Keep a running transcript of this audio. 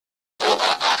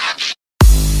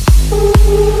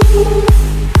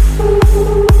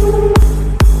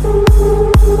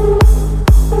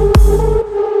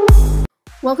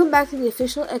Welcome back to the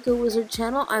official Echo Wizard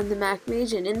channel. I'm the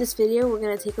MacMage, and in this video we're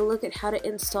going to take a look at how to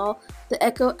install the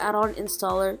Echo add-on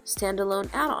installer standalone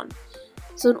add-on.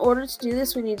 So in order to do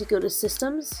this, we need to go to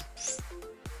Systems,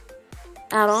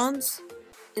 Add-ons,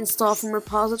 Install from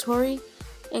Repository,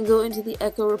 and go into the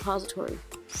Echo repository.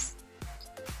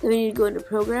 Then we need to go into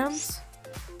Programs,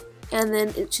 and then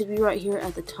it should be right here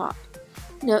at the top.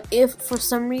 Now if for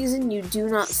some reason you do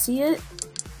not see it,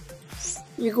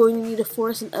 you're going to need to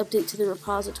force an update to the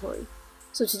repository.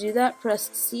 So to do that,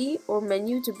 press C or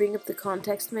menu to bring up the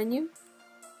context menu,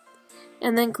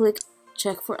 and then click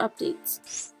Check for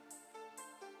Updates.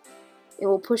 It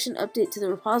will push an update to the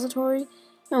repository,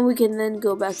 and we can then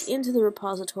go back into the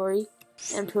repository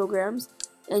and Programs,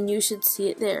 and you should see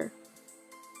it there.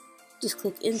 Just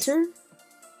click Enter,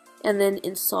 and then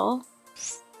Install.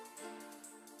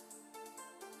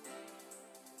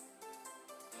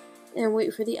 And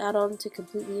wait for the add-on to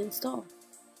completely install.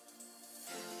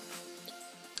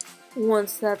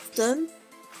 Once that's done,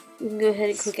 you can go ahead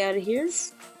and click out of here,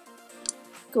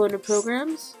 go into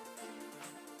Programs,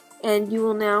 and you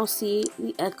will now see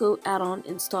the Echo add-on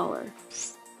installer.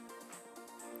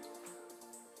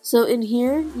 So in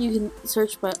here, you can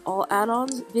search by all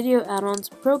add-ons, video add-ons,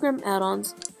 program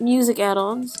add-ons, music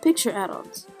add-ons, picture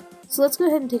add-ons. So let's go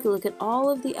ahead and take a look at all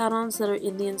of the add-ons that are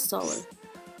in the installer.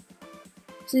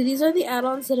 So these are the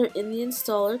add-ons that are in the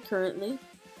installer currently.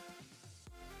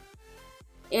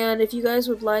 And if you guys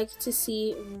would like to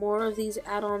see more of these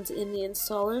add-ons in the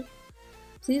installer,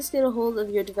 please get a hold of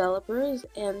your developers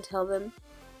and tell them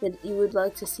that you would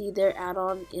like to see their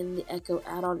add-on in the Echo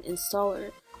add-on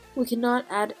installer. We cannot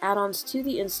add add-ons to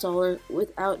the installer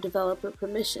without developer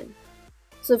permission.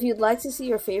 So if you'd like to see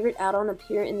your favorite add-on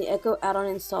appear in the Echo add-on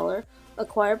installer,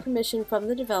 acquire permission from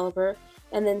the developer,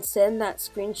 and then send that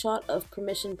screenshot of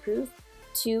permission proof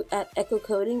to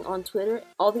 @EchoCoding on Twitter.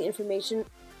 All the information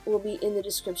will be in the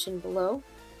description below,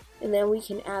 and then we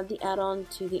can add the add-on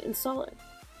to the installer.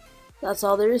 That's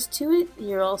all there is to it.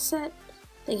 You're all set.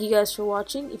 Thank you guys for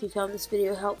watching. If you found this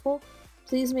video helpful,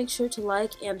 please make sure to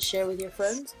like and share with your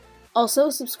friends. Also,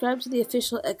 subscribe to the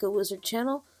official Echo Wizard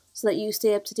channel so that you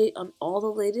stay up to date on all the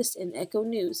latest in Echo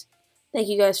news. Thank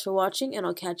you guys for watching, and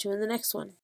I'll catch you in the next one.